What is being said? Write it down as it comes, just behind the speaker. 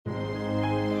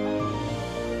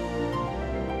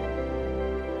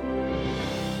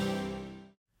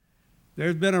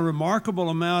There's been a remarkable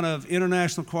amount of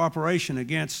international cooperation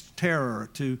against terror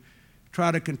to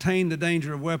try to contain the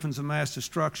danger of weapons of mass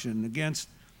destruction, against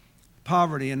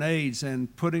poverty and AIDS, and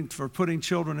for putting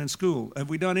children in school. Have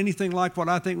we done anything like what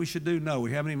I think we should do? No,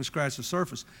 we haven't even scratched the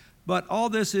surface. But all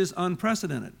this is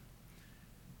unprecedented.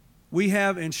 We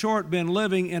have, in short, been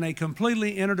living in a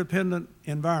completely interdependent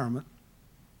environment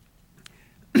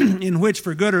in which,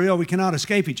 for good or ill, we cannot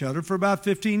escape each other for about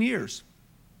 15 years,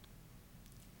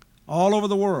 all over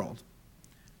the world.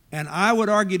 And I would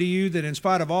argue to you that in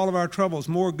spite of all of our troubles,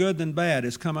 more good than bad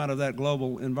has come out of that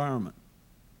global environment.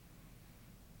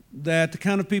 That the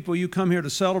kind of people you come here to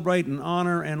celebrate and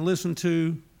honor and listen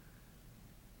to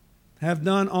have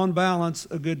done, on balance,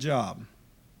 a good job.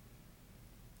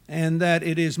 And that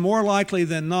it is more likely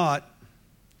than not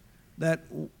that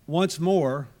once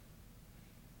more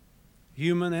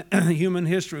human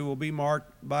history will be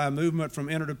marked by a movement from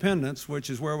interdependence, which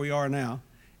is where we are now,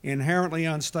 inherently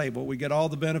unstable. We get all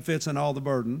the benefits and all the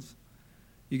burdens.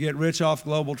 You get rich off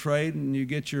global trade, and you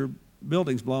get your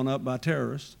buildings blown up by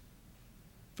terrorists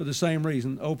for the same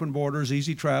reason: open borders,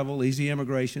 easy travel, easy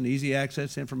immigration, easy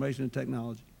access to information and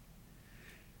technology.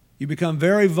 You become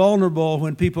very vulnerable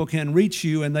when people can reach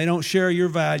you and they don't share your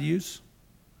values.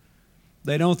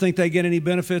 They don't think they get any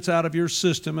benefits out of your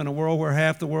system in a world where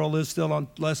half the world lives still on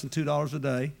less than $2 a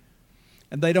day.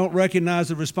 And they don't recognize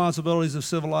the responsibilities of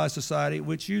civilized society,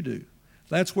 which you do.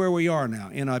 That's where we are now,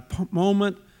 in a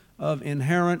moment of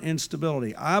inherent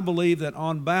instability. I believe that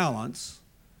on balance,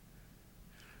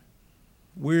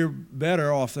 we're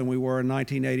better off than we were in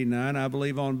 1989. I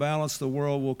believe on balance, the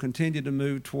world will continue to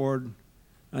move toward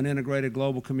an integrated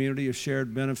global community of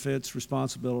shared benefits,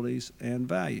 responsibilities, and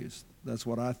values. That's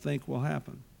what I think will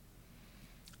happen.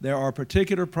 There are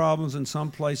particular problems in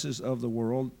some places of the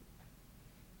world,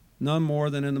 none more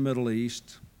than in the Middle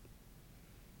East,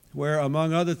 where,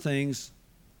 among other things,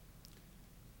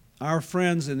 our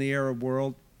friends in the Arab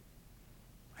world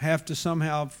have to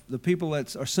somehow, the people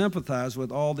that are sympathize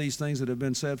with all these things that have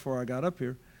been said before I got up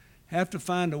here, have to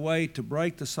find a way to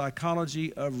break the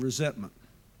psychology of resentment.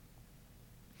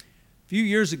 A few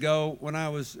years ago, when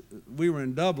we were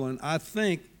in Dublin, I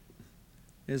think,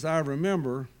 as I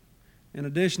remember, in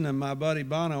addition to my buddy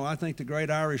Bono, I think the great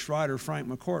Irish writer Frank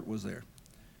McCourt was there,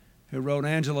 who wrote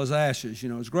Angela's Ashes. You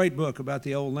know, it's a great book about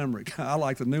the old Limerick. I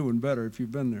like the new one better if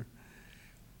you've been there.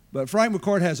 But Frank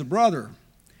McCourt has a brother,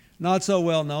 not so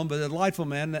well known, but a delightful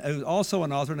man, who's also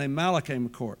an author, named Malachi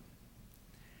McCourt.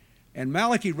 And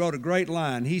Malachi wrote a great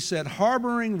line. He said,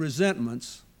 harboring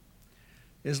resentments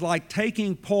is like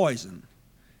taking poison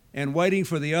and waiting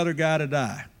for the other guy to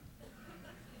die.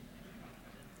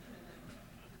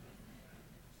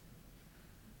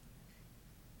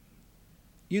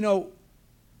 You know,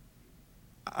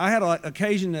 I had an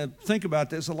occasion to think about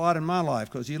this a lot in my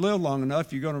life, because you live long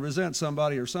enough, you're going to resent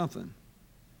somebody or something.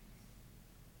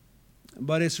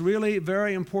 But it's really a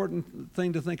very important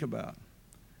thing to think about.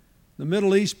 The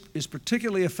Middle East is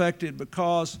particularly affected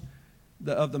because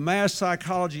of the mass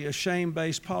psychology of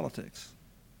shame-based politics.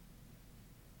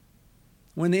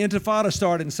 When the Intifada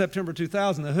started in September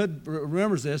 2000, the Hood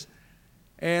remembers this,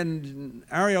 and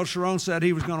Ariel Sharon said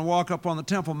he was going to walk up on the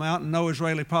Temple Mount, and no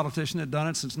Israeli politician had done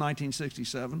it since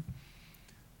 1967.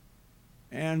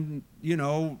 And, you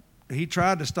know, he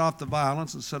tried to stop the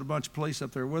violence and set a bunch of police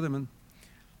up there with him. And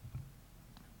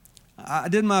I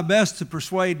did my best to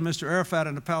persuade Mr. Arafat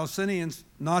and the Palestinians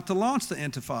not to launch the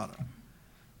Intifada.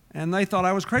 And they thought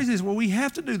I was crazy. They said, well, we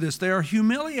have to do this. They are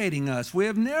humiliating us. We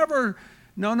have never,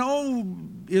 no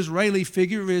Israeli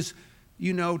figure is,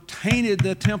 you know, tainted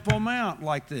the Temple Mount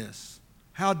like this.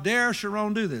 How dare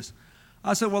Sharon do this?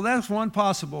 I said, well, that's one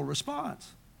possible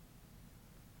response.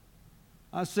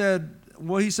 I said,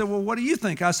 well, he said, well, what do you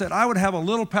think? I said, I would have a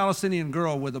little Palestinian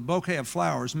girl with a bouquet of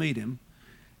flowers meet him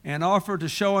and offer to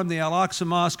show him the Al-Aqsa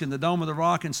Mosque and the Dome of the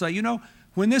Rock and say, you know,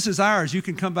 when this is ours, you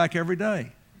can come back every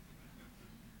day.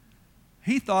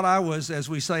 He thought I was, as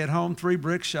we say at home, 3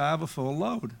 bricks shy of a full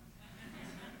load.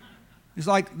 It's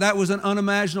like that was an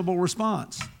unimaginable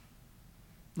response.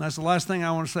 And that's the last thing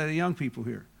I want to say to young people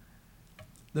here.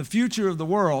 The future of the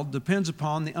world depends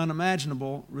upon the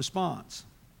unimaginable response.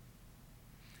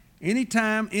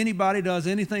 Anytime anybody does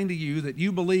anything to you that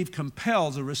you believe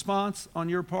compels a response on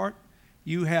your part,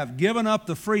 you have given up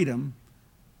the freedom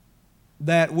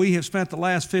that we have spent the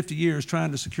last 50 years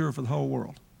trying to secure for the whole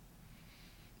world.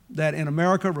 That in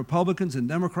America, Republicans and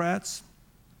Democrats,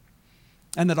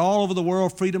 and that all over the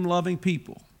world, freedom-loving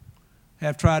people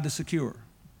have tried to secure.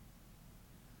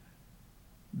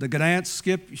 The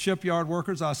Gdansk shipyard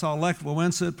workers, I saw Lech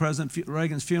Wałęsa at President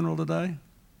Reagan's funeral today.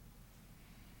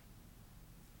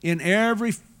 In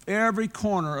every every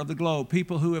corner of the globe,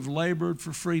 people who have labored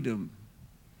for freedom.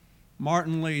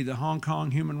 Martin Lee, the Hong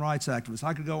Kong human rights activist.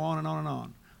 I could go on and on and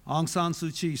on. Aung San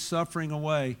Suu Kyi suffering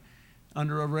away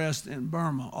under arrest in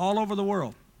Burma, all over the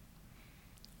world.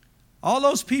 All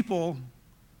those people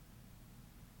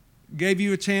gave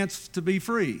you a chance to be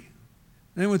free.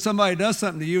 And then when somebody does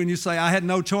something to you and you say, I had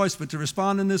no choice but to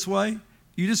respond in this way,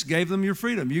 you just gave them your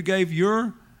freedom. You gave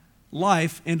your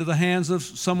life into the hands of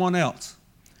someone else.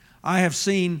 I have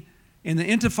seen in the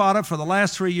Intifada for the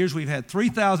last 3 years, we've had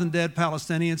 3,000 dead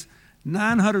Palestinians,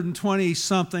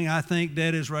 920-something, I think,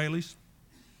 dead Israelis.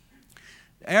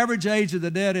 The average age of the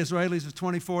dead Israelis is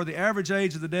 24. The average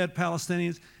age of the dead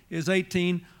Palestinians is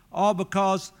 18, all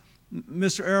because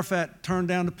Mr. Arafat turned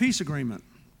down the peace agreement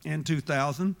in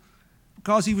 2000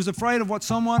 because he was afraid of what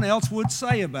someone else would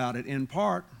say about it, in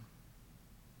part.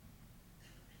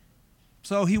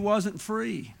 So he wasn't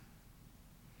free.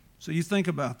 So you think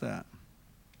about that.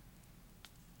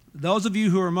 Those of you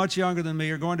who are much younger than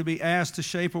me are going to be asked to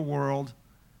shape a world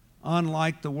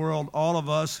unlike the world all of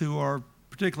us who are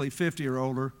particularly 50 or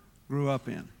older grew up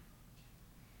in.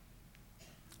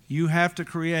 You have to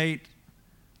create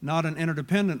not an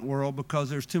interdependent world because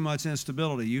there's too much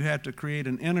instability. You have to create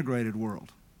an integrated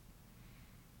world.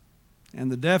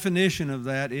 And the definition of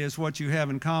that is what you have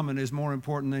in common is more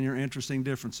important than your interesting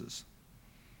differences.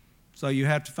 So you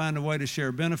have to find a way to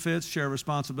share benefits, share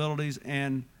responsibilities,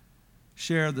 and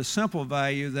share the simple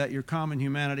value that your common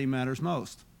humanity matters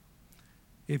most.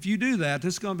 If you do that,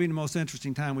 this is going to be the most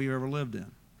interesting time we've ever lived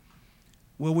in.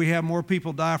 Will we have more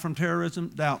people die from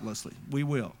terrorism? Doubtlessly, we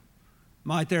will.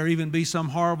 Might there even be some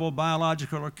horrible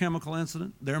biological or chemical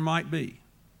incident? There might be.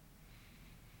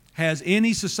 Has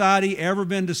any society ever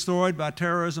been destroyed by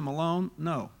terrorism alone?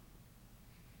 No.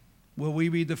 Will we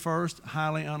be the first?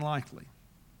 Highly unlikely.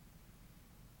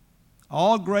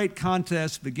 All great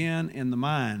contests begin in the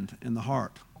mind, in the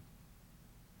heart,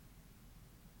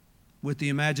 with the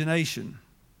imagination,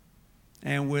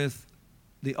 and with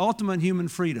the ultimate human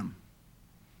freedom.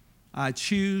 I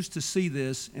choose to see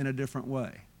this in a different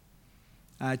way.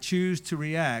 I choose to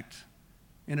react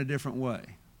in a different way.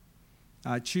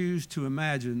 I choose to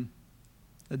imagine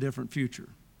a different future.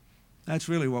 That's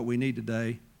really what we need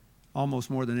today, almost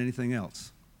more than anything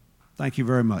else. Thank you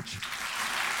very much.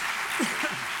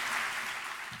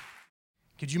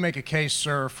 Could you make a case,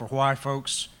 sir, for why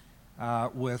folks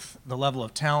with the level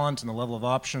of talent and the level of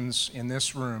options in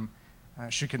this room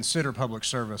should consider public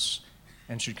service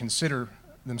and should consider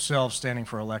themselves standing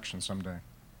for election someday?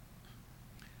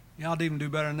 Yeah, I'll even do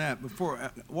better than that.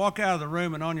 Before walk out of the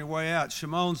room and on your way out,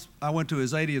 Shimon's, I went to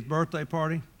his 80th birthday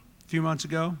party a few months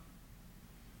ago.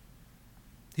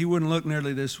 He wouldn't look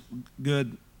nearly this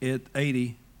good at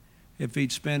 80 if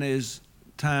he'd spent his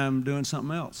time doing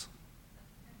something else.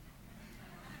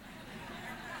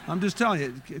 I'm just telling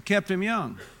you, it kept him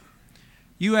young.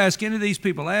 You ask any of these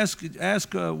people, ask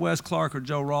Wes Clark or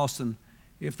Joe Ralston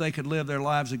if they could live their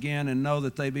lives again and know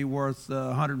that they'd be worth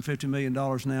 $150 million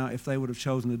now if they would have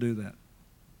chosen to do that.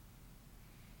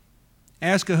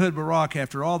 Ask Ehud Barak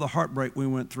after all the heartbreak we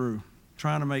went through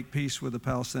trying to make peace with the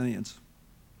Palestinians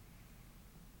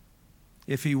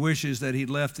if he wishes that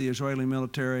he'd left the Israeli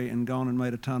military and gone and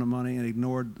made a ton of money and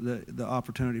ignored the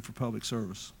opportunity for public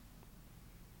service.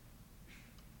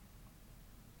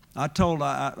 I've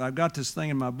got this thing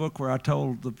in my book where I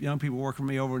told the young people working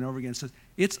with me over and over again, says,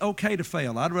 it's okay to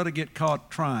fail. I'd rather get caught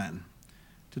trying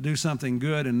to do something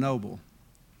good and noble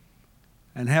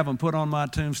and have them put on my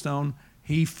tombstone,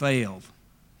 he failed,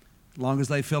 as long as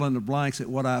they fill in the blanks at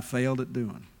what I failed at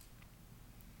doing.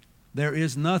 There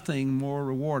is nothing more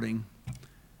rewarding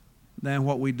than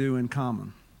what we do in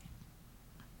common,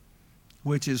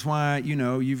 which is why, you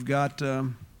know, you've got...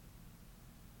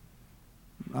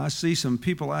 I see some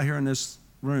people out here in this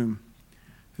room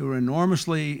who are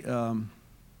enormously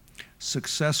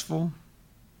successful,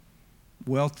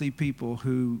 wealthy people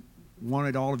who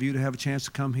wanted all of you to have a chance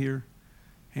to come here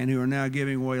and who are now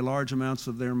giving away large amounts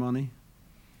of their money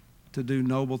to do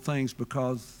noble things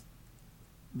because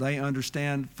they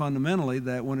understand fundamentally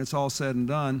that when it's all said and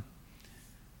done,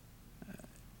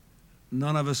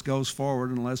 none of us goes forward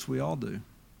unless we all do.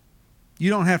 You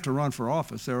don't have to run for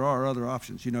office. There are other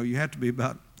options. You know, you have to be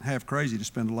about half crazy to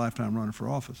spend a lifetime running for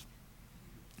office.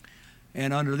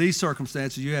 And under these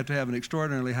circumstances, you have to have an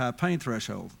extraordinarily high pain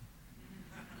threshold.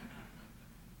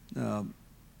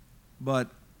 But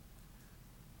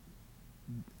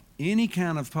any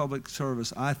kind of public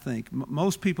service, I think,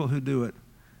 most people who do it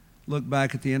look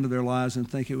back at the end of their lives and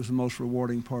think it was the most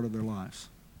rewarding part of their lives.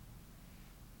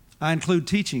 I include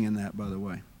teaching in that, by the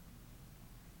way.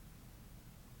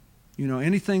 You know,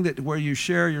 anything that where you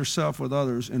share yourself with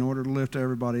others in order to lift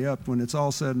everybody up, when it's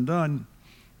all said and done,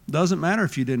 doesn't matter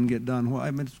if you didn't get done. Well, I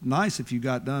mean, it's nice if you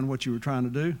got done what you were trying to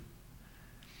do.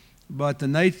 But the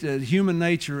human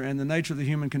nature and the nature of the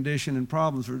human condition and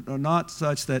problems are not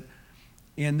such that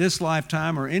in this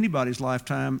lifetime or anybody's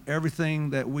lifetime, everything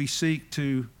that we seek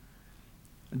to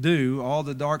do, all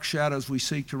the dark shadows we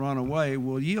seek to run away,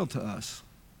 will yield to us.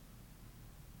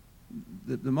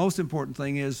 The most important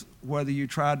thing is whether you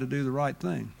tried to do the right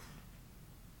thing.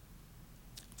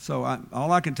 So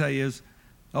all I can tell you is,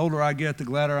 the older I get, the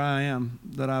gladder I am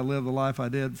that I lived the life I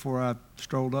did before I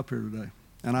strolled up here today.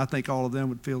 And I think all of them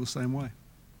would feel the same way.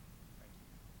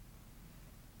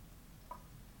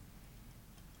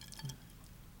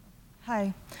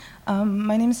 Hi,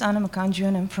 my name is Anna Makanju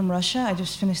and I'm from Russia. I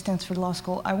just finished Stanford Law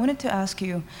School. I wanted to ask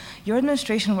you, your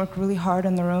administration worked really hard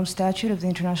on the Rome Statute of the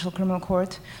International Criminal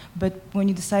Court, but when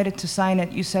you decided to sign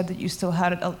it, you said that you still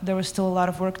had there was still a lot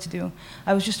of work to do.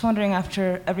 I was just wondering,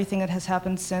 after everything that has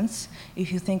happened since,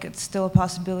 if you think it's still a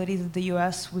possibility that the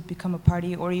US would become a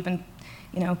party or even,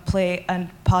 play a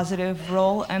positive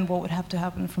role, and what would have to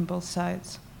happen from both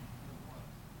sides?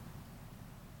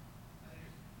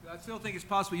 I still think it's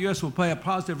possible the U.S. will play a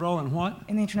positive role in what?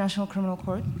 In the International Criminal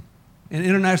Court? In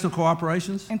international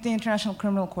cooperations? In the International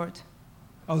Criminal Court.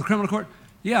 Oh, the criminal court?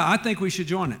 Yeah, I think we should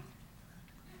join it.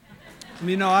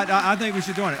 I think we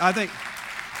should join it. I think,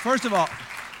 first of all,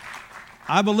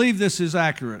 I believe this is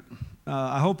accurate.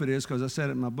 I hope it is, because I said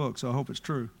it in my book, so I hope it's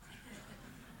true.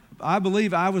 I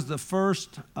believe I was the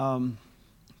first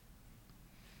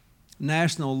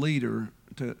national leader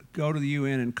to go to the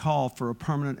UN and call for a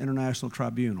permanent international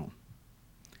tribunal.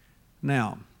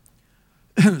 Now,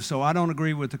 so I don't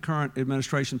agree with the current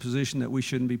administration position that we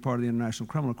shouldn't be part of the International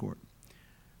Criminal Court.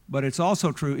 But it's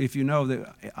also true, if you know,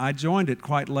 that I joined it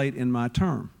quite late in my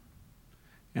term.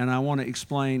 And I want to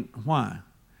explain why.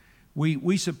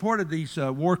 We supported these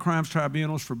war crimes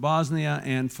tribunals for Bosnia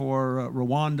and for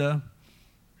Rwanda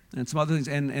and some other things.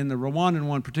 And the Rwandan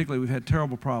one particularly we've had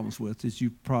terrible problems with, as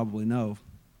you probably know.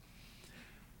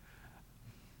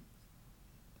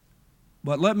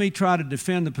 But let me try to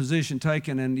defend the position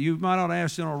taken, and you might ought to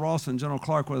ask General Ralston and General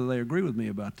Clark whether they agree with me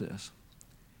about this.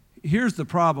 Here's the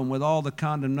problem with all the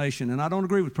condemnation, and I don't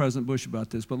agree with President Bush about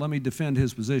this, but let me defend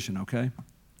his position, okay?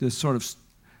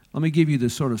 Let me give you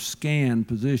this sort of scanned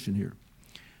position here.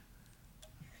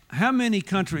 How many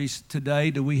countries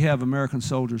today do we have American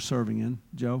soldiers serving in,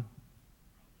 Joe?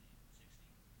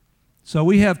 So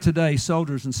we have today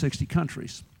soldiers in 60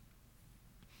 countries.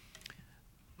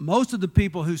 Most of the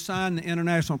people who signed the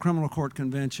International Criminal Court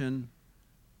Convention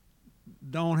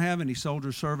don't have any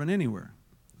soldiers serving anywhere.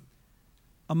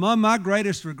 Among my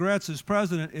greatest regrets as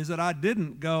president is that I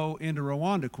didn't go into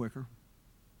Rwanda quicker.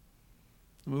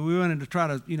 We went in to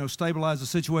try to, stabilize the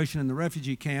situation in the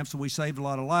refugee camps, and we saved a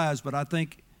lot of lives, but I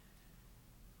think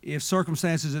if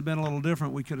circumstances had been a little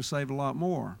different, we could have saved a lot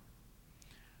more.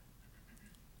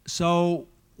 So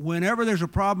whenever there's a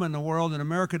problem in the world and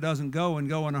America doesn't go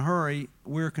in a hurry,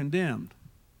 we're condemned.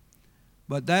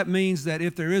 But that means that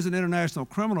if there is an international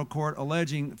criminal court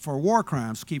alleging for war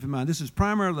crimes, keep in mind, this is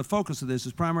primarily, the focus of this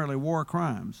is primarily war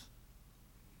crimes,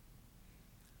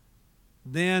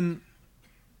 then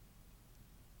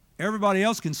everybody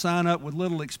else can sign up with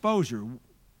little exposure.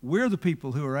 We're the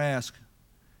people who are asked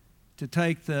to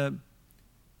take the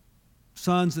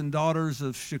sons and daughters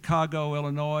of Chicago,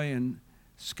 Illinois, and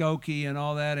Skokie and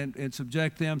all that and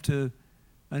subject them to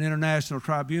an international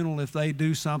tribunal if they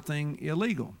do something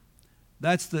illegal.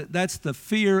 That's the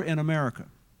fear in America,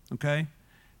 okay?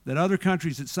 That other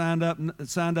countries that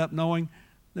signed up knowing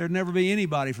there'd never be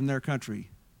anybody from their country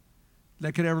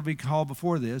that could ever be called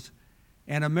before this.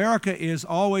 And America is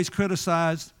always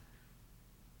criticized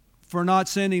for not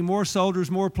sending more soldiers,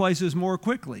 more places, more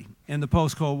quickly in the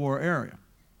post-Cold War era.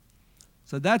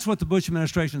 So that's what the Bush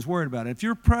administration is worried about. If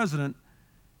you're president,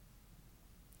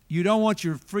 you don't want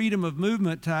your freedom of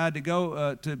movement tied to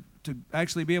go to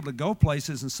actually be able to go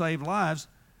places and save lives,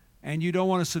 and you don't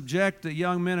want to subject the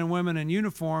young men and women in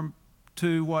uniform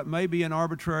to what may be an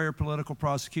arbitrary or political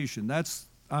prosecution.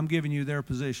 I'm giving you their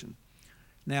position.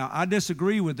 Now, I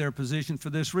disagree with their position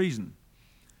for this reason.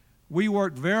 We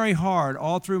worked very hard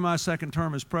all through my second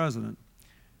term as president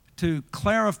to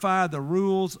clarify the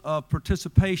rules of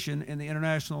participation in the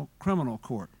International Criminal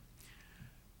Court.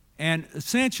 And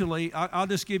essentially, I'll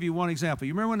just give you one example.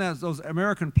 You remember when those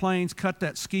American planes cut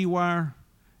that ski wire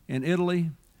in Italy,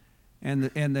 and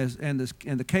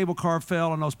the cable car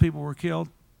fell and those people were killed?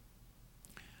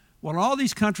 Well, in all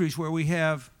these countries where we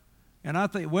have, and I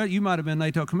think, well, you might have been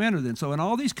NATO commander then. So in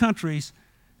all these countries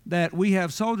that we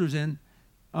have soldiers in,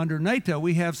 under NATO,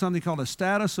 we have something called a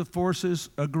status of forces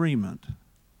agreement.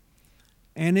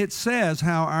 And it says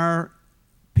how our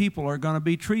people are going to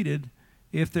be treated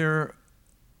if they're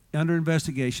under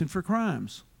investigation for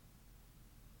crimes.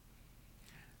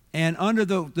 And under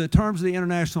the terms of the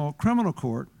International Criminal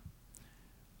Court,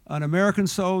 an American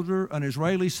soldier, an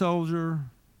Israeli soldier,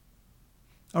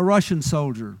 a Russian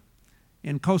soldier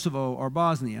in Kosovo or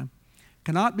Bosnia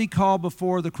cannot be called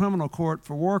before the criminal court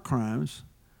for war crimes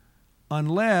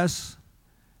unless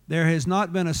there has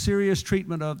not been a serious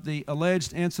treatment of the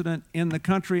alleged incident in the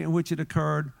country in which it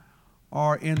occurred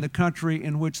or in the country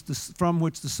in which from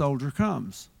which the soldier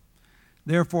comes.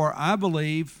 Therefore, I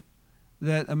believe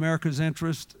that America's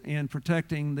interest in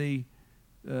protecting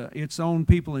its own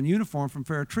people in uniform from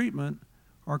fair treatment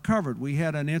are covered. We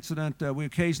had an incident, we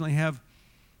occasionally have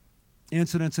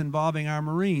incidents involving our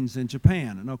Marines in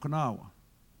Japan and Okinawa.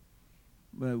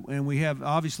 And we have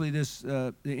obviously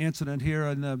the incident here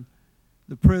in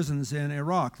the prisons in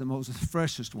Iraq, the most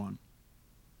freshest one.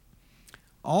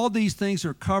 All these things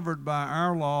are covered by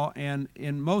our law and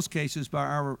in most cases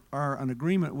by an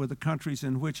agreement with the countries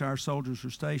in which our soldiers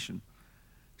are stationed.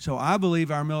 So I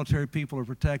believe our military people are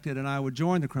protected, and I would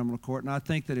join the criminal court, and I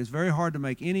think that it's very hard to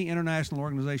make any international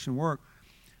organization work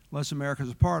unless America is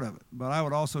a part of it. But I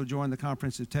would also join the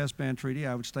Comprehensive Test Ban Treaty.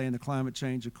 I would stay in the Climate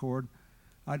Change Accord.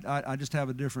 I just have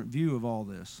a different view of all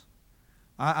this.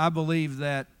 I believe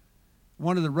that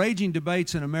one of the raging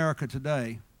debates in America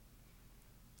today,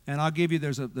 and I'll give you,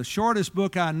 the shortest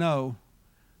book I know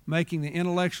making the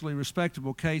intellectually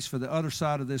respectable case for the other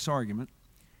side of this argument,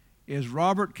 is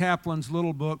Robert Kaplan's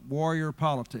little book, Warrior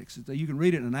Politics. You can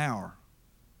read it in an hour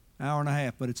and a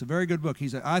half, but it's a very good book.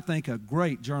 He's, I think, a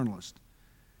great journalist.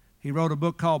 He wrote a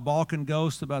book called Balkan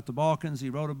Ghost about the Balkans. He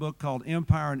wrote a book called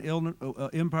Empire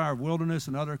of Wilderness,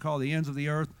 another called The Ends of the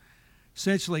Earth,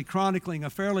 essentially chronicling a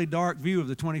fairly dark view of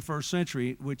the 21st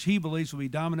century, which he believes will be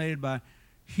dominated by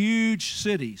huge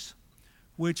cities,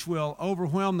 which will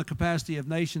overwhelm the capacity of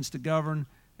nations to govern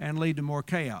and lead to more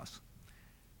chaos.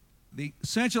 The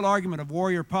essential argument of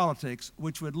warrior politics,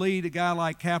 which would lead a guy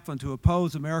like Kaplan to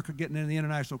oppose America getting into the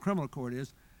International Criminal Court,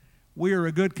 is we are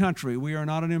a good country. We are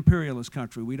not an imperialist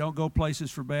country. We don't go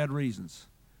places for bad reasons.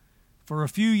 For a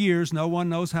few years, no one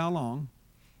knows how long,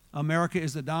 America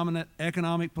is the dominant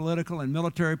economic, political, and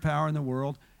military power in the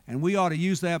world, and we ought to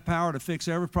use that power to fix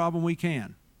every problem we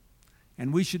can.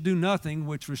 And we should do nothing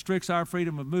which restricts our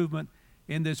freedom of movement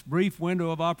in this brief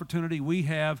window of opportunity we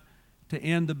have to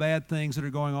end the bad things that are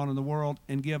going on in the world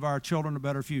and give our children a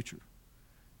better future.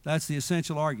 That's the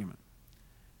essential argument.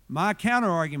 My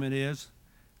counter-argument is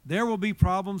there will be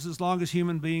problems as long as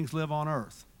human beings live on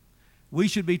Earth. We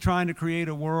should be trying to create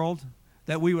a world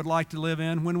that we would like to live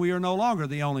in when we are no longer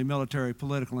the only military,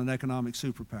 political, and economic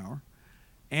superpower.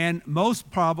 And most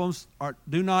problems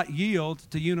do not yield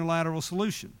to unilateral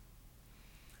solution.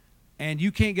 And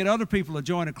you can't get other people to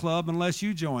join a club unless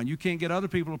you join. You can't get other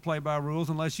people to play by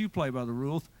rules unless you play by the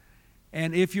rules.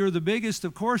 And if you're the biggest,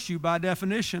 of course, you, by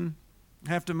definition,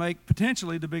 have to make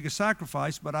potentially the biggest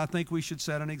sacrifice, but I think we should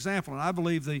set an example. And I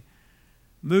believe the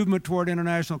movement toward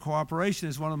international cooperation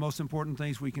is one of the most important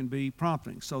things we can be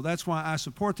prompting. So that's why I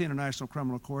support the International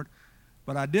Criminal Court.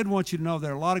 But I did want you to know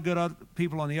there are a lot of good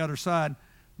people on the other side,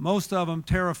 most of them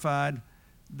terrified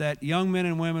that young men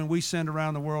and women we send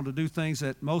around the world to do things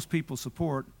that most people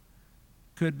support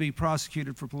could be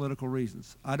prosecuted for political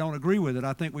reasons. I don't agree with it.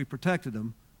 I think we protected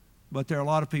them, but there are a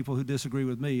lot of people who disagree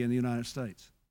with me in the United States.